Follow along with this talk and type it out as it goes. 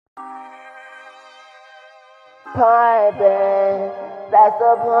Piping, that's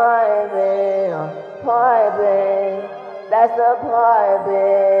the piping, piping, that's the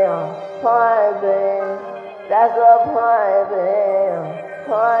piping, piping, that's the piping,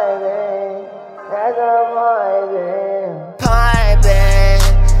 piping, that's the piping, piping,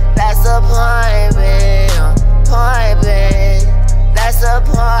 that's the piping, piping, that's the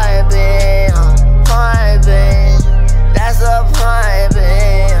piping, piping, that's the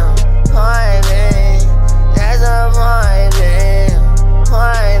piping, piping. That's a piping,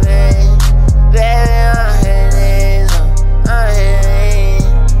 piping, baby, I'm hitting,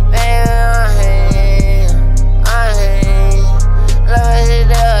 baby, I'm hitting, love what she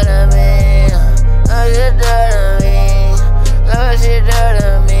do to me, love what she do to me, love what she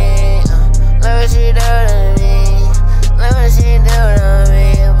do to me, love what she do to me, love what she do to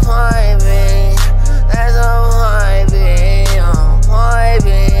me,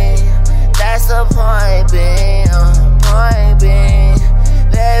 piping, that's a piping, piping,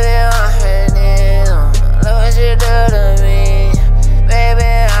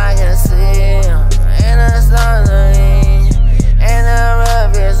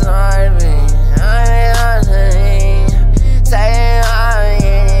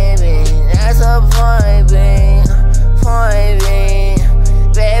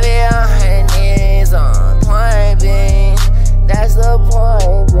 that's a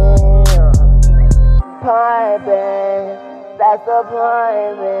piping. Piping, that's the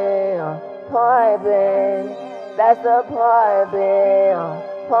piping, piping, that's the piping,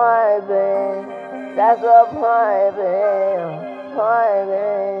 piping, that's the piping,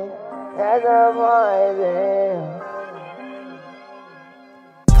 piping, that's the piping,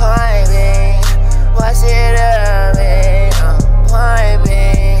 piping, what's it to me,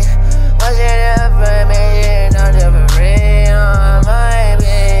 piping, what's it for me, not for real,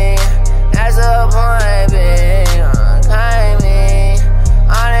 piping, that's the piping.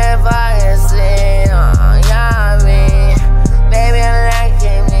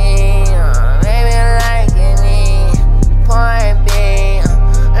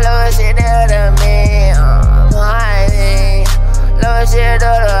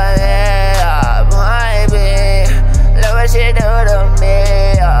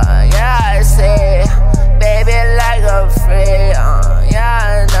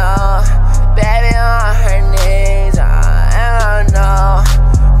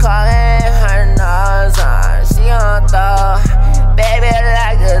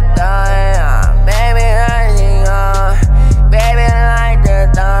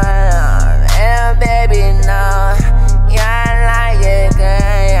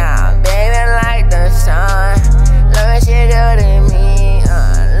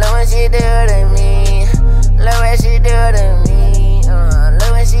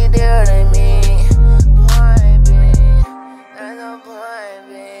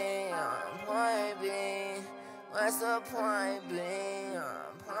 What's the point, babe?